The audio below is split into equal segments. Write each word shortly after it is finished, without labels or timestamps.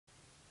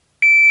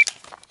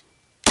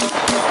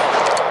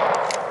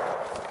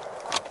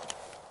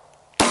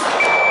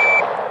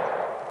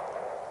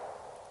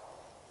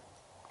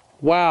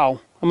Wow,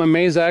 I'm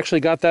amazed I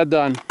actually got that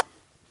done.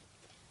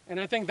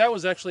 And I think that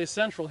was actually a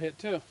central hit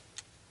too.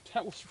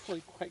 That was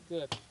really quite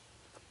good.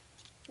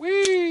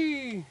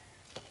 Whee!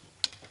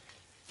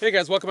 Hey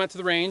guys, welcome back to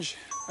the range.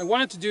 I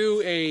wanted to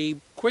do a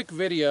quick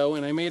video,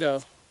 and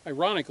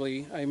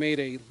ironically, I made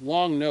a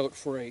long note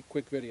for a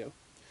quick video.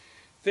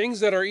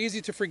 Things that are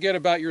easy to forget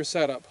about your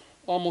setup.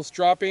 Almost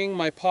dropping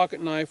my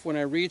pocket knife when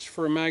I reach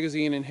for a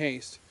magazine in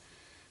haste.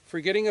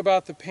 Forgetting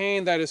about the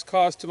pain that is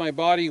caused to my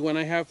body when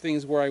I have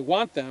things where I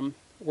want them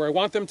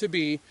to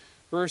be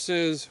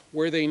versus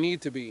where they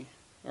need to be.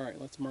 All right,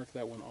 let's mark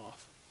that one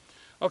off.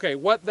 Okay,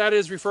 what that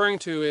is referring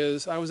to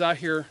is I was out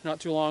here not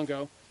too long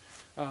ago.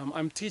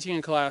 I'm teaching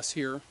a class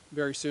here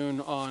very soon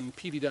on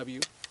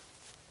PDW,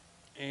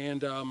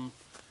 and I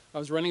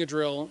was running a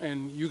drill,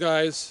 and you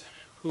guys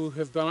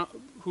who've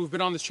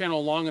been on this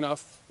channel long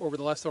enough over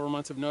the last several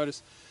months have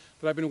noticed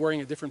that I've been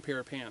wearing a different pair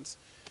of pants.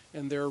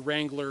 And they're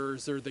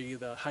Wranglers, they're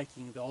the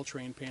hiking, the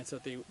all-terrain pants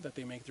that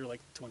they make. They're like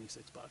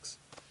 26 bucks.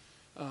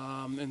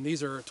 And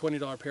these are a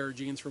 $20 pair of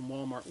jeans from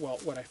Walmart. Well,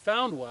 what I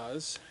found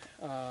was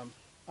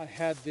I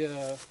had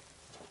the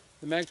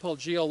Magpul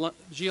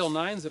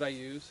GL9s that I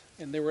use,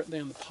 and they're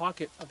in the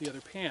pocket of the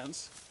other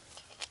pants.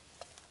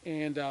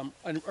 And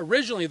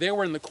originally they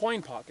were in the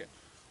coin pocket,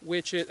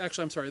 which is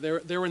actually, I'm sorry,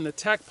 they were in the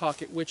tack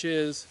pocket, which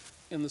is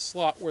in the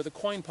slot where the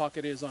coin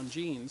pocket is on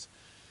jeans.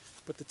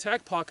 But the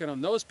tack pocket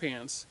on those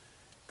pants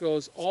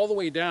goes all the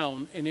way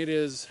down, and it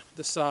is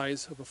the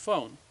size of a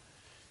phone.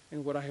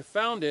 And what I have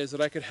found is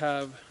that I could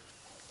have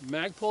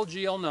Magpul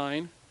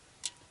GL9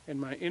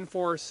 and my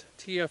INFORCE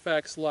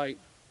TFX light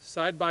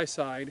side by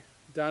side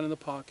down in the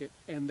pocket,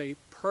 and they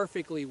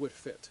perfectly would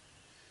fit.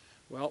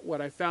 Well, what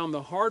I found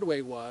the hard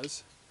way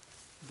was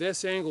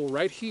this angle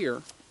right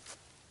here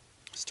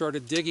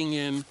started digging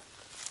in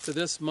to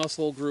this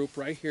muscle group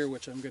right here,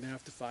 which I'm going to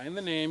have to find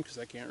the name because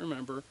I can't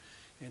remember.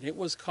 And it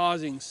was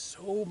causing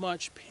so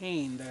much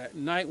pain that at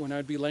night when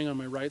I'd be laying on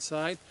my right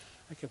side,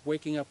 I kept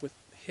waking up with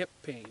hip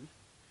pain.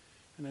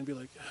 And I'd be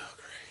like, oh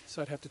great.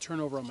 So I'd have to turn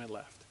over on my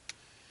left.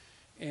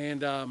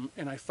 And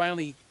I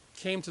finally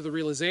came to the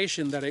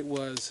realization that it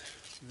was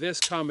this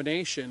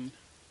combination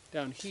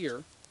down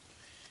here.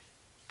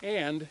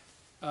 And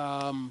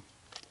also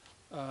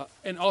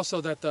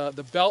that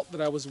the belt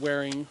that I was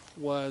wearing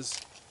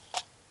was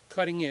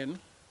cutting in.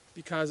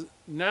 Because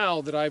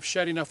now that I've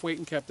shed enough weight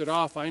and kept it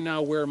off, I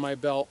now wear my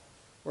belt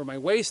where my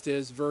waist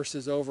is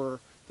versus over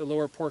the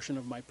lower portion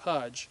of my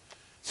pudge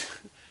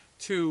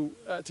to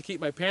keep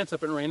my pants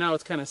up. And right now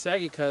it's kind of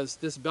saggy because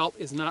this belt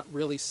is not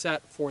really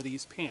set for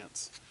these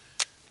pants,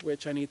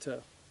 which I need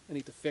to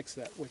fix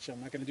that, which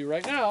I'm not going to do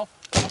right now.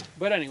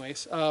 But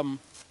anyways,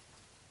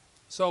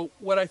 so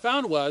what I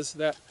found was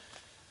that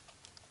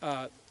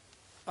I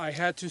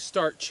had to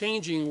start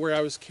changing where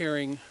I was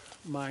carrying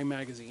my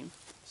magazine.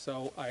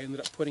 So I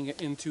ended up putting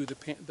it into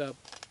the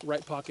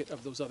right pocket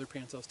of those other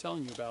pants I was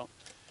telling you about.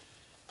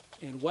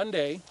 And one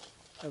day,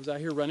 I was out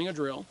here running a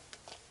drill.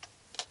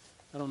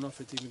 I don't know if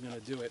it's even going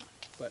to do it,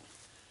 but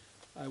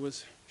I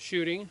was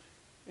shooting,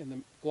 and the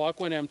Glock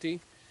went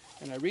empty,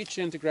 and I reached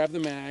in to grab the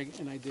mag,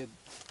 and I did,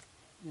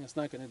 it's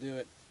not going to do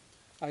it.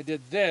 I did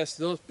this.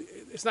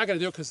 It's not going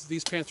to do it because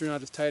these pants are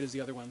not as tight as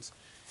the other ones.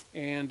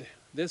 And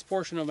this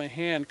portion of my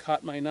hand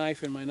caught my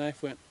knife, and my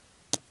knife went.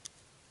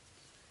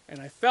 And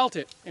I felt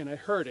it, and I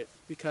heard it,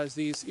 because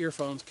these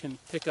earphones can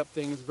pick up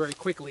things very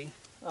quickly.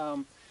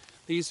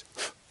 These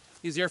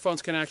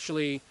earphones can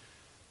actually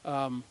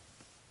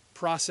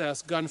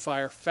process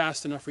gunfire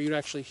fast enough for you to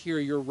actually hear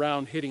your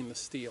round hitting the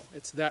steel.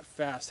 It's that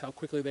fast, how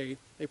quickly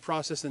they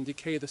process and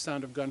decay the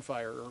sound of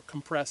gunfire, or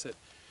compress it.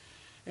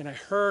 And I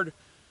heard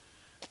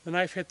the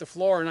knife hit the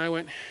floor, and I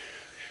went...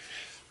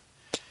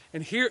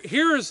 And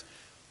here's...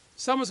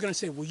 Someone's going to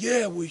say, well,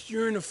 yeah, well,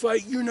 you're in a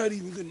fight, you're not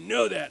even going to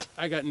know that.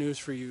 I got news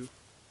for you.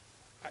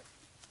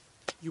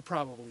 You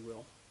probably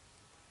will.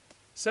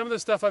 Some of the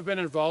stuff I've been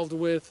involved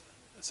with,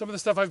 some of the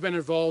stuff I've been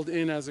involved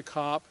in as a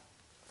cop,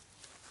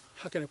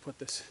 how can I put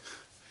this?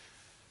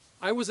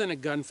 I was in a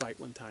gunfight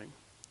one time.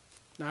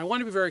 Now I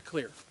want to be very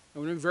clear.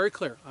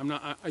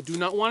 I do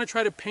not want to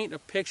try to paint a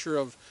picture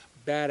of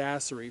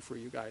badassery for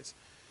you guys.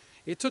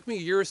 It took me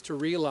years to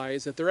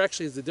realize that there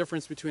actually is a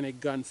difference between a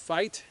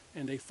gunfight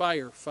and a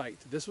firefight.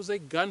 This was a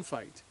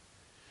gunfight.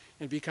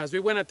 And because we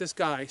went at this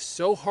guy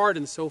so hard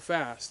and so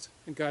fast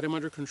and got him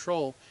under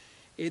control,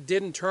 it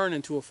didn't turn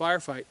into a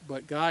firefight,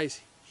 but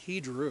guys, he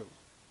drew,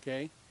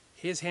 okay?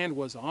 His hand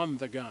was on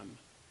the gun.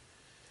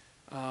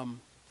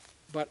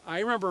 But I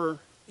remember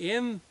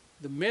in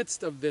the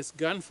midst of this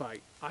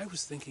gunfight, I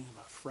was thinking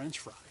about French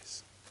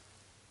fries.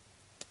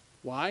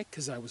 Why?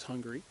 Because I was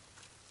hungry.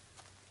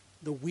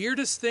 The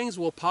weirdest things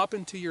will pop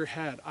into your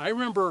head. I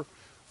remember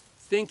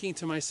thinking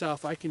to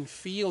myself, I can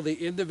feel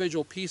the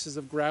individual pieces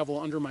of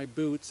gravel under my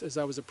boots as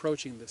I was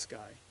approaching this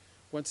guy.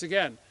 Once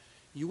again,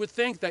 you would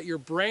think that your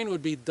brain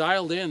would be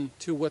dialed in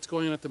to what's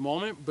going on at the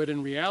moment, but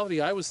in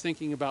reality, I was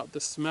thinking about the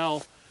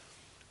smell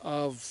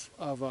of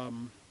a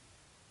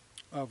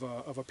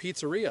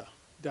pizzeria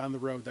down the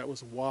road that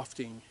was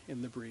wafting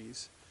in the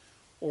breeze,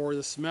 or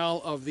the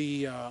smell of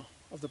the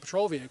of the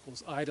patrol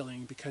vehicles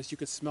idling because you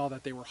could smell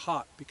that they were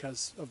hot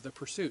because of the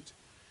pursuit.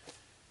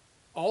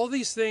 All of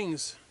these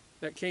things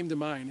that came to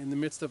mind in the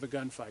midst of a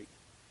gunfight.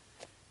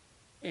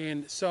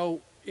 And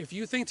so if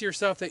you think to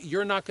yourself that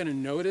you're not going to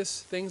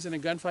notice things in a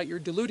gunfight, you're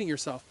deluding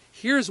yourself.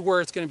 Here's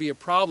where it's going to be a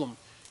problem.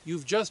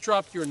 You've just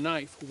dropped your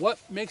knife. What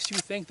makes you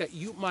think that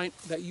you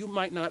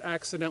might not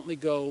accidentally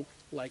go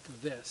like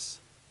this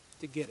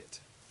to get it?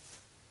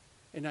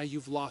 And now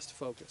you've lost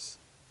focus.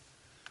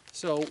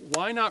 So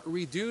why not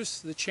reduce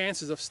the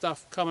chances of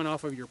stuff coming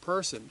off of your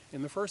person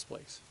in the first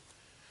place?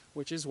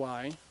 Which is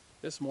why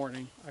this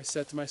morning I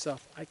said to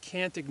myself, I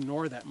can't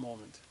ignore that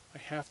moment. I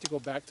have to go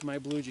back to my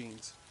blue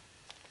jeans.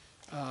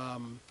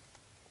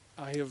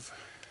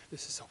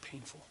 This is so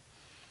painful.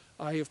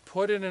 I have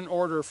put in an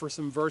order for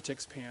some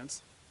Vertex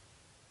pants.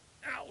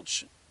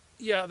 Ouch.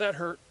 Yeah, that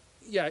hurt.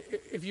 Yeah,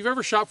 if you've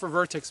ever shopped for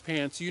Vertex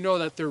pants, you know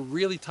that they're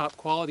really top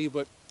quality,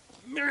 but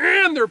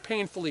man, they're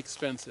painfully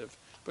expensive.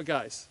 But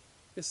guys,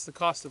 it's the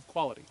cost of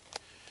quality.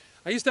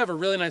 I used to have a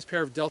really nice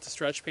pair of Delta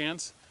stretch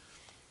pants,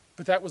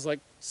 but that was like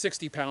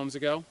 60 pounds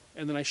ago.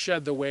 And then I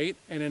shed the weight,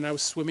 and then I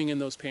was swimming in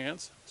those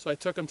pants. So I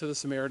took them to the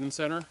Samaritan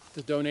Center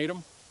to donate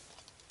them.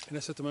 And I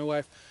said to my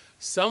wife,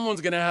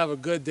 someone's going to have a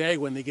good day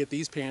when they get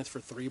these pants for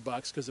 $3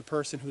 because the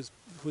person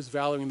who's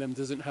valuing them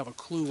doesn't have a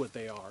clue what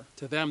they are.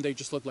 To them, they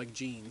just look like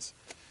jeans.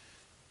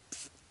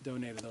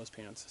 Donated those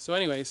pants. So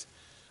anyways,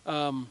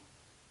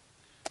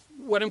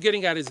 what I'm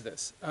getting at is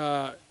this.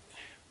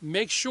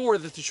 Make sure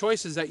that the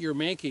choices that you're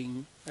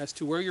making as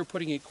to where you're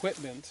putting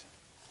equipment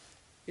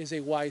is a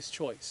wise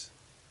choice.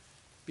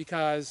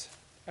 Because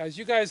as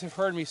you guys have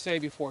heard me say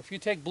before, if you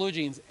take blue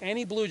jeans,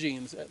 any blue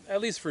jeans, at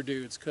least for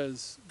dudes,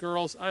 because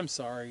girls, I'm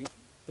sorry,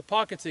 the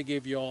pockets they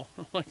give you all,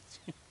 I'm like,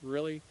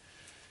 really?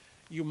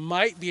 You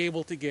might be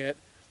able to get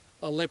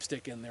a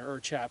lipstick in there or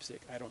a chapstick.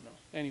 I don't know.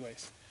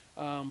 Anyways,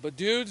 but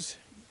dudes,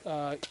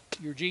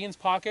 your jeans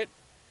pocket,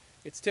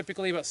 it's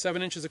typically about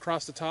 7 inches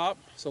across the top.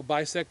 So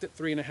bisect it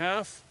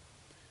 3.5.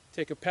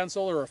 Take a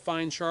pencil or a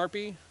fine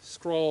Sharpie,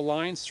 scroll a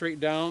line straight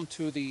down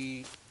to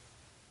the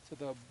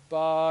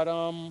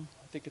bottom.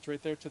 I think it's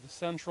right there to the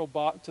central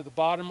to the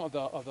bottom of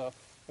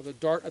the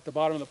dart at the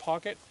bottom of the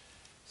pocket.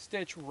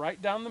 Stitch right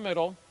down the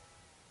middle.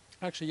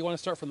 Actually, you want to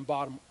start from the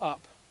bottom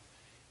up.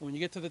 And when you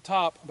get to the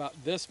top, about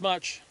this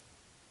much,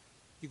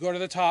 you go to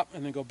the top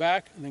and then go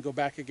back and then go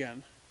back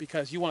again,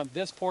 because you want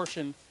this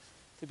portion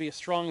to be as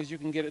strong as you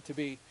can get it to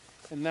be.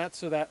 And that's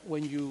so that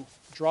when you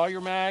draw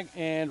your mag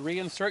and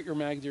reinsert your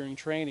mag during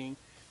training,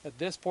 that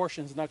this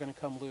portion is not going to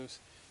come loose.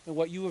 And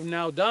what you have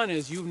now done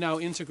is you've now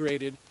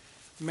integrated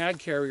mag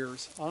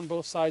carriers on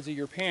both sides of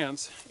your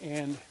pants.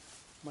 And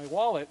my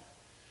wallet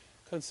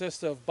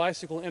consists of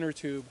bicycle inner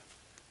tube,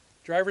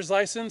 driver's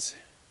license,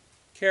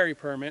 carry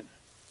permit,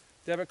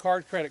 debit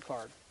card, credit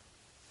card,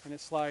 and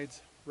it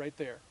slides right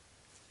there.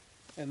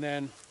 And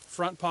then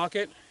front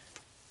pocket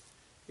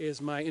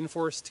is my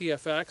INFORCE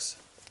TFX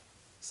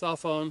cell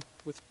phone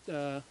with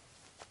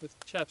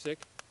chapstick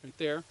right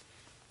there,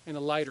 and a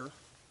lighter.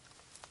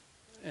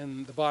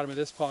 And the bottom of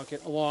this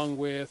pocket, along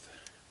with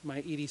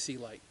my EDC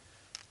light.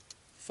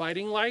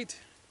 Fighting light,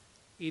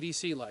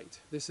 EDC light.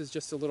 This is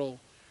just a little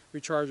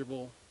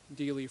rechargeable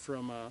dealie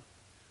from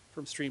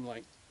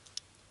Streamlight.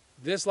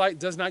 This light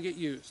does not get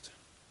used,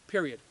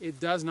 period. It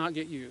does not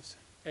get used,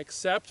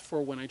 except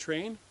for when I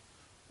train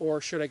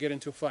or should I get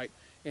into a fight.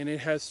 And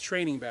it has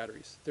training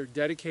batteries. They're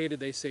dedicated,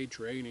 they say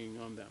training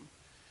on them.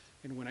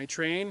 And when I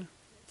train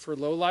for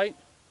low light,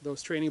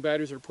 those training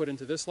batteries are put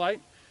into this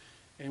light.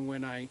 And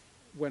when I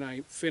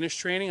finish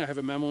training, I have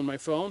a memo on my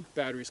phone,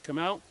 batteries come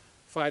out,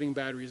 fighting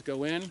batteries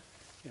go in,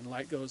 and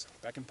light goes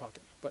back in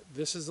pocket. But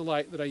this is the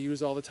light that I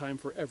use all the time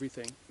for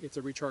everything. It's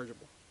a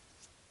rechargeable.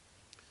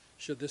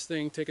 Should this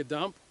thing take a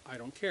dump, I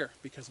don't care,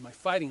 because my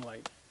fighting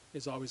light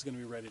is always going to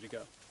be ready to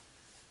go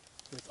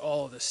with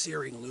all of the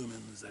searing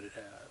lumens that it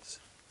has.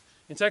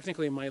 And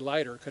technically my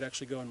lighter could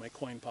actually go in my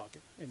coin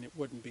pocket and it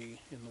wouldn't be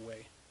in the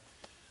way.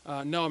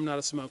 No, I'm not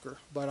a smoker,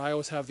 but I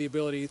always have the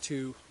ability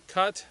to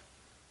cut,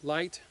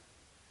 light,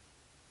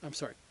 and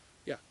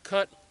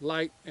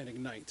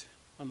ignite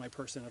on my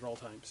person at all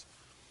times.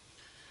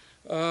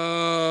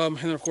 And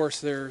then of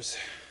course there's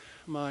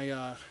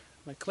my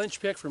clinch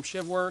pick from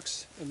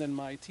ShivWorks, and then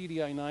my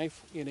TDI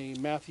knife in a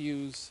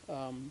Matthews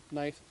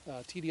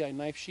TDI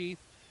knife sheath,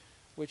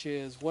 which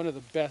is one of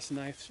the best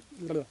knife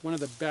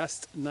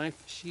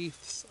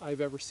sheaths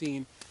I've ever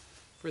seen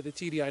for the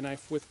TDI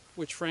knife,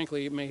 which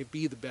frankly may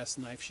be the best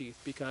knife sheath,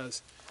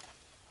 because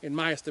in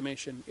my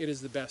estimation it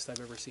is the best I've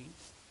ever seen.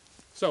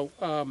 So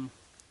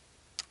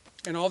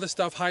and all this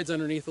stuff hides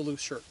underneath a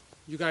loose shirt.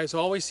 You guys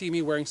always see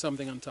me wearing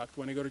something untucked.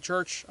 When I go to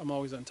church, I'm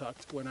always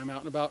untucked. When I'm out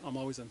and about, I'm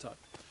always untucked.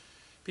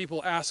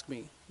 People ask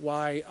me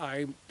why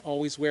I'm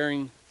always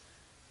wearing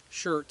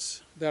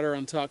shirts that are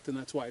untucked, and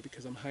that's why,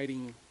 because I'm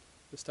hiding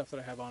the stuff that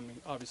I have on me.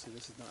 Obviously,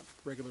 this is not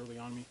regularly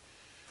on me.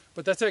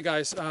 But that's it,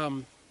 guys.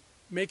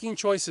 Making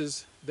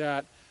choices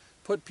that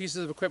put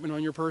pieces of equipment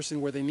on your person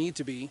where they need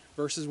to be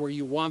versus where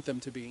you want them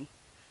to be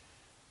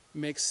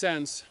makes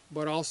sense,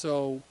 but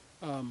also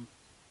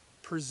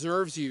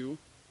preserves you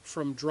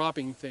from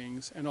dropping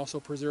things and also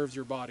preserves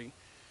your body.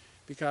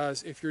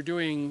 Because if you're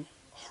doing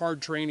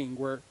hard training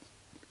where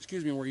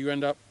you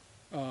end up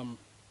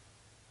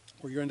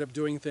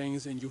doing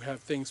things and you have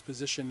things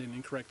positioned in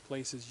incorrect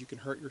places, you can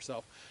hurt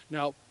yourself.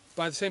 Now,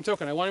 by the same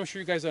token, I want to make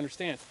sure you guys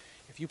understand,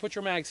 if you put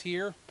your mags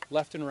here,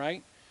 left and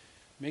right,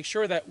 make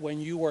sure that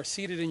when you are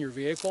seated in your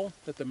vehicle,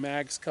 that the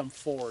mags come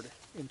forward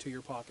into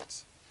your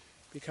pockets.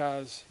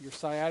 Because your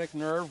sciatic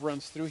nerve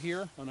runs through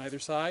here on either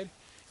side.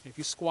 And if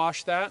you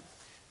squash that,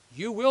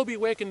 you will be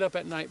wakened up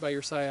at night by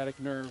your sciatic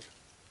nerve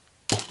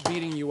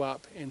beating you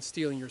up and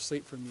stealing your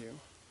sleep from you.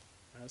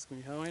 Ask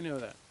me how I know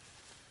that.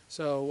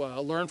 So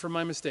learn from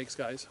my mistakes,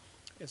 guys.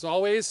 As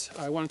always,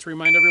 I wanted to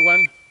remind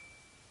everyone,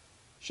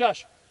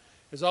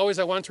 As always,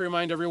 I want to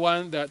remind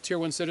everyone that Tier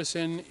 1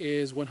 Citizen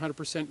is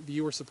 100%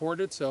 viewer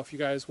supported. So if you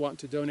guys want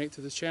to donate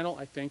to this channel,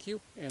 I thank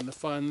you. And the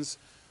funds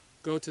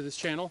go to this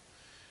channel.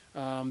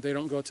 They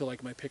don't go to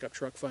like my pickup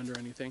truck fund or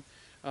anything.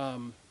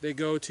 They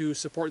go to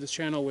support this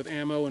channel with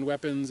ammo and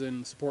weapons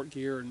and support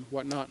gear and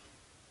whatnot.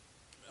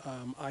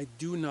 I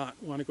do not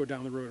want to go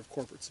down the road of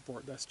corporate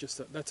support.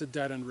 That's a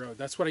dead-end road.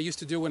 That's what I used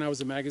to do when I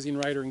was a magazine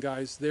writer, and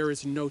guys, there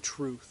is no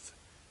truth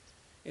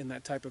in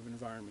that type of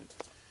environment.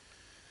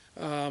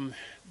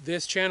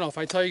 This channel, if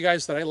I tell you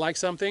guys that I like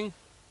something,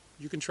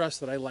 you can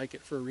trust that I like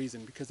it for a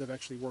reason, because I've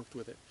actually worked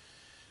with it.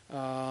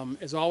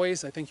 As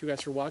always, I thank you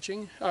guys for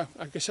watching.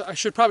 I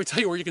should probably tell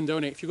you where you can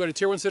donate. If you go to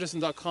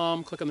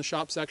tier1citizen.com, click on the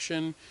shop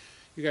section,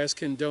 you guys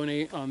can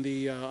donate on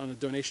the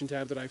donation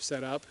tab that I've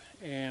set up,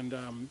 and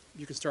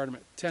you can start them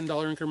at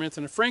 $10 increments.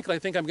 And frankly, I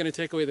think I'm going to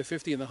take away the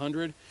 50 and the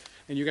 100,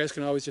 and you guys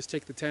can always just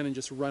take the 10 and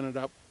just run it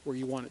up where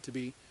you want it to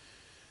be.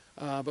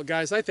 But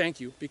guys, I thank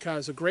you,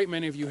 because a great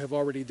many of you have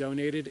already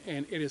donated,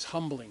 and it is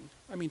humbling.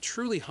 I mean,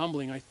 truly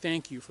humbling. I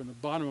thank you from the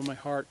bottom of my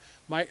heart.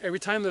 Every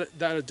time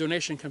that a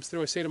donation comes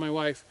through, I say to my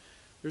wife,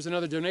 "There's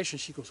another donation."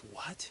 She goes,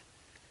 "What?"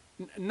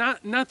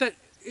 Not that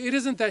it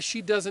isn't that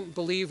she doesn't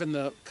believe in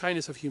the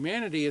kindness of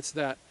humanity. It's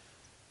that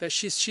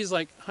she's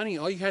like, "Honey,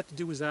 all you had to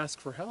do was ask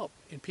for help,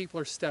 and people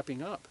are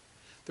stepping up."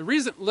 The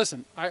reason,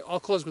 listen, I'll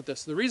close with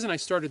this. The reason I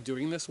started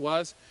doing this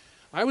was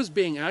I was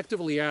being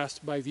actively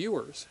asked by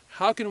viewers,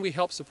 "How can we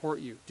help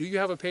support you? Do you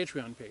have a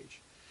Patreon page?"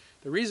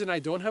 The reason I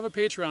don't have a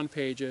Patreon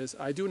page is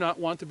I do not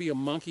want to be a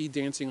monkey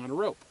dancing on a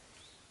rope.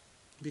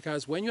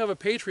 Because when you have a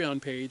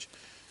Patreon page,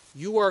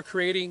 you are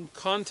creating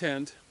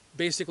content,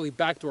 basically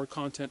backdoor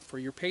content for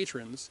your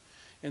patrons,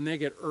 and they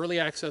get early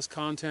access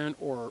content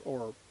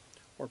or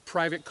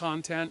private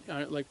content,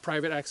 like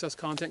private access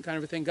content kind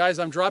of a thing. Guys,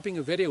 I'm dropping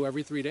a video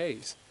every 3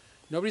 days.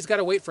 Nobody's got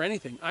to wait for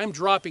anything. I'm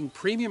dropping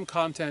premium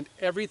content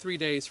every 3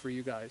 days for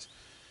you guys.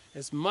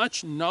 As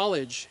much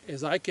knowledge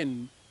as I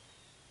can...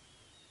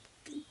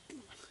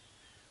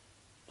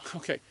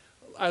 Okay,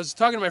 I was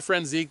talking to my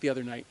friend Zeke the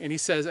other night, and he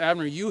says,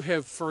 "Abner, you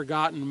have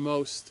forgotten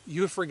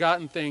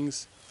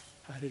things..."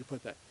 How did he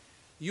put that?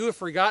 "You have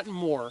forgotten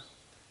more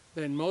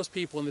than most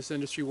people in this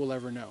industry will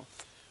ever know."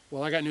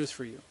 Well, I got news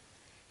for you.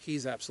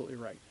 He's absolutely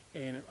right.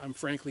 And I'm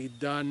frankly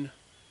done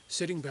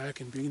sitting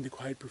back and being the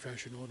quiet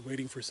professional and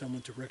waiting for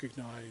someone to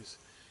recognize.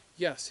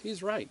 Yes,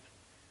 he's right.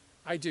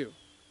 I do.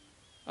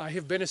 I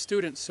have been a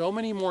student so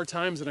many more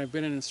times than I've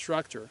been an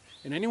instructor.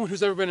 And anyone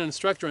who's ever been an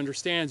instructor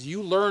understands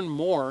you learn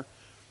more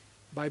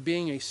by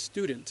being a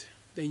student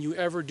than you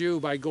ever do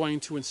by going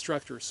to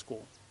instructor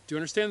school. Do you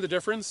understand the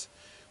difference?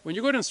 When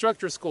you go to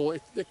instructor school,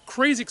 it's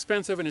crazy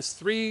expensive, and it's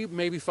 3,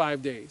 maybe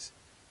 5 days.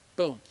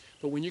 Boom.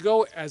 But when you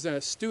go as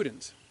a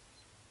student,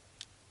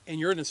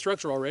 and you're an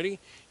instructor already,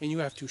 and you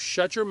have to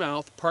shut your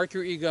mouth, park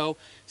your ego,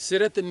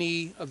 sit at the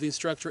knee of the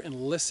instructor and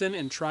listen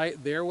and try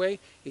it their way,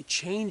 it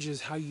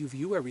changes how you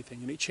view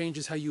everything, and it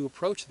changes how you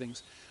approach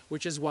things,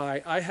 which is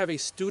why I have a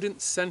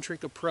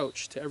student-centric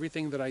approach to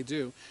everything that I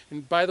do.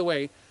 And by the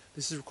way,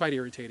 this is quite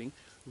irritating.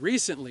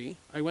 Recently,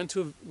 I went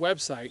to a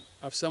website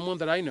of someone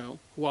that I know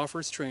who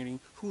offers training,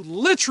 who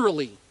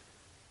literally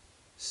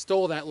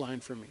stole that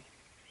line from me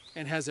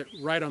and has it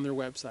right on their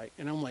website.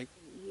 And I'm like,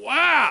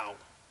 wow!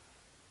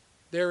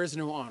 There is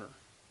no honor.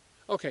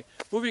 Okay,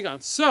 moving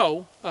on.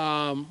 So,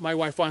 my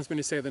wife wants me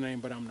to say the name,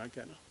 but I'm not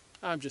gonna.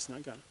 I'm just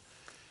not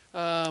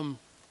gonna.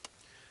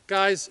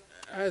 Guys,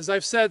 as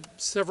I've said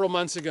several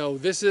months ago,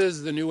 this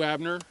is the new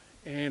Abner,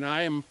 and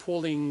I am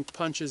pulling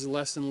punches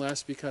less and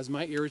less because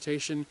my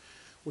irritation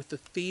with the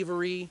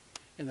thievery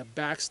and the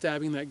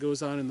backstabbing that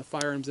goes on in the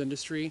firearms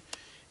industry,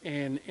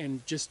 and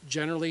just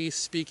generally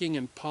speaking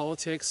in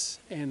politics,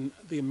 and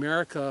the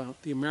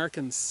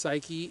American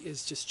psyche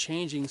is just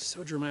changing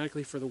so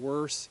dramatically for the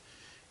worse,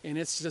 and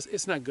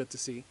it's not good to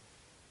see.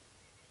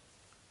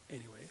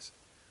 Anyways,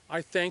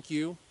 I thank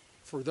you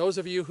for those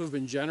of you who've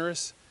been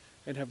generous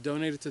and have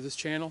donated to this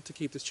channel to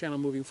keep this channel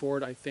moving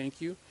forward. I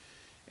thank you.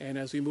 And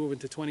as we move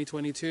into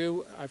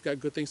 2022, I've got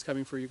good things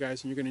coming for you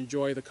guys, and you're going to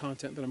enjoy the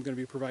content that I'm going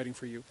to be providing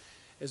for you.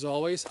 As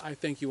always, I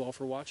thank you all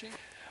for watching.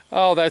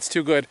 Oh, that's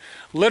too good.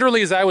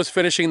 Literally, as I was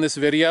finishing this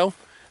video,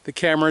 The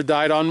camera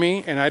died on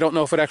me, and I don't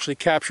know if it actually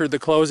captured the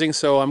closing,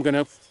 so I'm going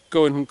to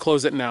go and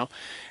close it now.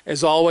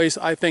 As always,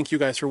 I thank you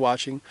guys for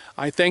watching.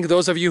 I thank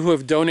those of you who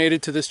have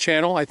donated to this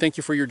channel. I thank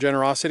you for your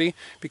generosity,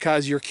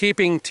 because you're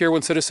keeping Tier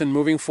 1 Citizen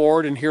moving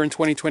forward, and here in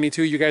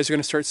 2022, you guys are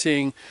going to start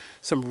seeing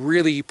some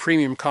really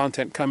premium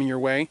content coming your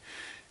way.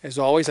 As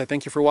always, I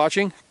thank you for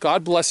watching.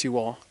 God bless you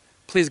all.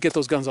 Please get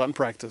those guns out in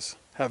practice.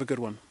 Have a good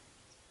one.